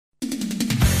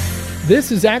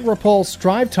This is AgriPulse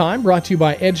Drive Time, brought to you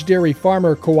by Edge Dairy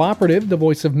Farmer Cooperative, the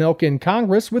voice of milk in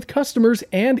Congress, with customers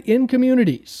and in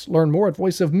communities. Learn more at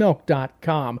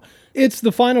voiceofmilk.com. It's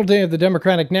the final day of the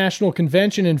Democratic National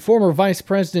Convention, and former Vice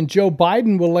President Joe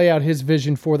Biden will lay out his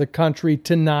vision for the country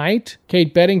tonight.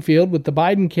 Kate Bedingfield with the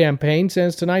Biden campaign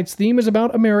says tonight's theme is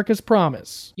about America's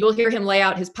promise. You'll hear him lay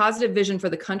out his positive vision for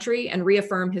the country and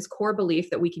reaffirm his core belief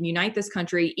that we can unite this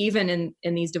country even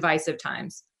in these divisive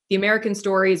times. The American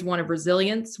story is one of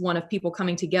resilience, one of people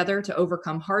coming together to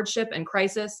overcome hardship and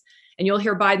crisis. And you'll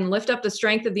hear Biden lift up the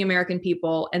strength of the American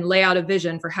people and lay out a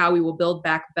vision for how we will build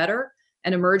back better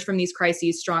and emerge from these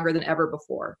crises stronger than ever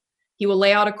before. He will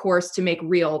lay out a course to make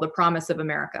real the promise of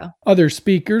America. Other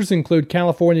speakers include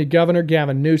California Governor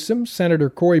Gavin Newsom, Senator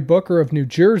Cory Booker of New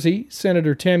Jersey,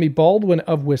 Senator Tammy Baldwin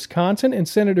of Wisconsin, and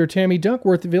Senator Tammy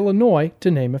Duckworth of Illinois,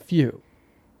 to name a few.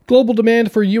 Global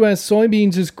demand for U.S.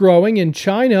 soybeans is growing, and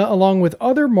China, along with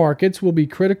other markets, will be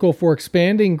critical for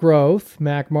expanding growth.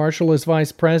 Mac Marshall is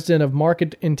Vice President of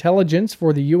Market Intelligence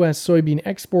for the U.S. Soybean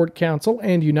Export Council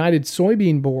and United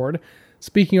Soybean Board.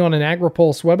 Speaking on an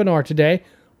AgriPulse webinar today,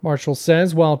 Marshall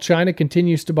says while China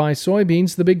continues to buy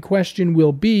soybeans, the big question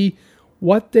will be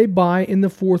what they buy in the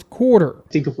fourth quarter.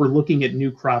 I think if we're looking at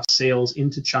new crop sales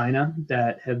into China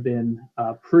that have been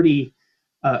pretty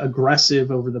aggressive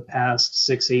over the past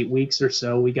 6-8 weeks or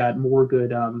so. We got more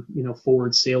good,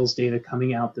 forward sales data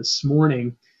coming out this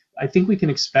morning. I think we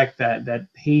can expect that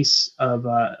pace of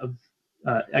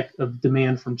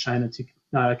demand from China to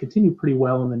continue pretty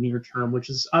well in the near term, which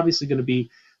is obviously going to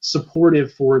be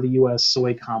supportive for the U.S.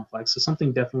 soy complex. So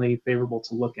something definitely favorable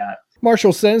to look at.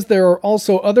 Marshall says there are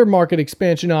also other market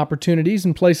expansion opportunities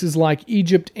in places like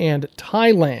Egypt and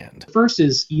Thailand. First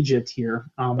is Egypt here.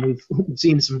 We've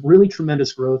seen some really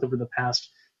tremendous growth over the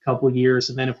past couple of years.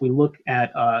 And then if we look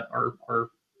at our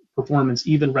performance,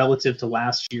 even relative to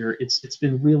last year, it's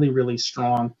been really, really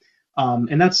strong.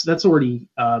 And that's already,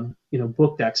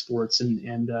 booked exports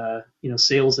and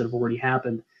sales that have already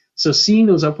happened. So seeing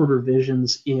those upward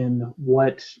revisions in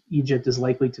what Egypt is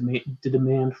likely to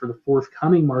demand for the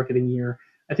forthcoming marketing year,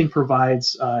 I think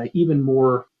provides even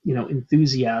more,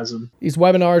 enthusiasm. These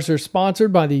webinars are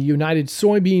sponsored by the United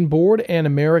Soybean Board and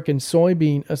American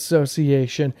Soybean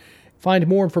Association. Find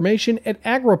more information at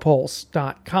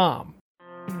agripulse.com.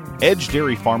 Edge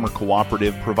Dairy Farmer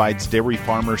Cooperative provides dairy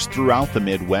farmers throughout the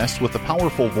Midwest with a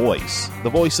powerful voice, the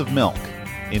voice of milk,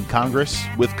 in Congress,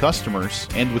 with customers,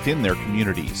 and within their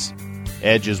communities.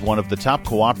 Edge is one of the top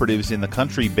cooperatives in the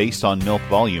country based on milk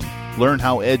volume. Learn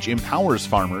how Edge empowers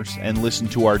farmers and listen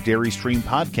to our Dairy Stream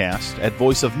podcast at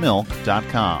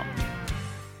voiceofmilk.com.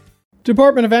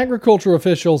 Department of Agriculture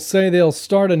officials say they'll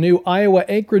start a new Iowa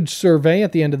acreage survey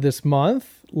at the end of this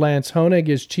month. Lance Honig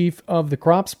is chief of the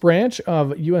crops branch of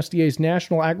USDA's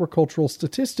National Agricultural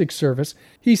Statistics Service.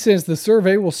 He says the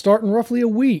survey will start in roughly a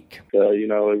week.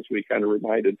 As we kind of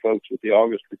reminded folks with the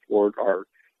August report, our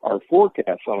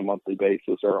forecasts on a monthly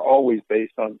basis are always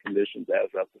based on conditions as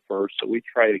of the first. So we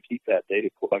try to keep that data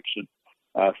collection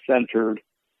centered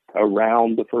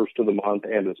around the first of the month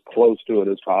and as close to it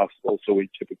as possible. So we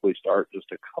typically start just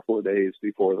a couple of days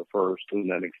before the first and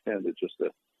then extend it just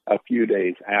a few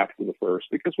days after the first,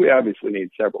 because we obviously need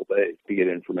several days to get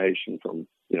information from,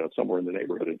 somewhere in the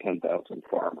neighborhood of 10,000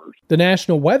 farmers. The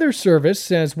National Weather Service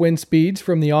says wind speeds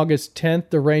from the August 10th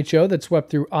derecho that swept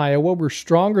through Iowa were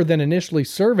stronger than initially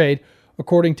surveyed.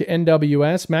 According to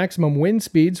NWS, maximum wind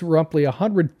speeds were roughly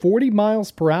 140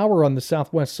 miles per hour on the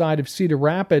southwest side of Cedar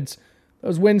Rapids.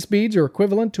 Those wind speeds are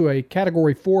equivalent to a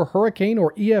Category 4 hurricane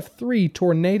or EF3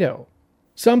 tornado.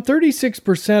 Some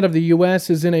 36% of the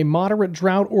U.S. is in a moderate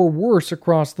drought or worse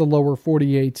across the lower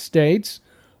 48 states.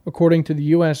 According to the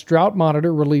U.S. Drought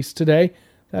Monitor released today,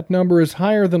 that number is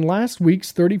higher than last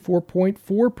week's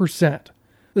 34.4%.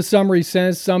 The summary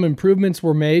says some improvements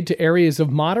were made to areas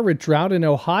of moderate drought in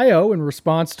Ohio in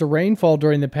response to rainfall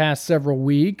during the past several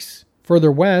weeks.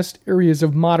 Further west, areas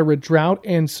of moderate drought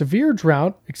and severe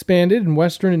drought expanded in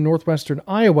western and northwestern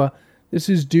Iowa. This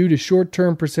is due to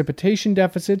short-term precipitation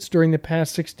deficits during the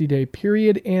past 60-day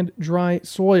period and dry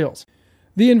soils.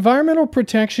 The Environmental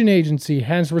Protection Agency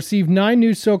has received 9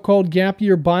 new so-called gap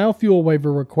year biofuel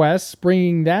waiver requests,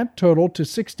 bringing that total to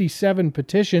 67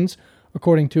 petitions.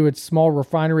 According to its small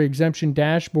refinery exemption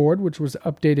dashboard, which was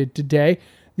updated today,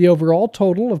 the overall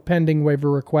total of pending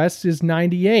waiver requests is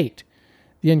 98.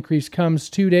 The increase comes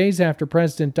 2 days after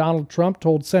President Donald Trump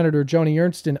told Senator Joni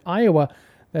Ernst in Iowa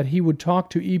that he would talk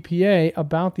to EPA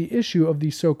about the issue of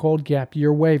the so-called gap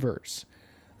year waivers.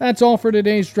 That's all for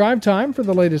today's Drive Time. For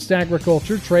the latest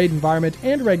agriculture, trade, environment,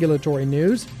 and regulatory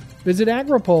news, visit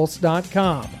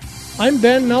agripulse.com. I'm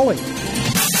Ben Nulley.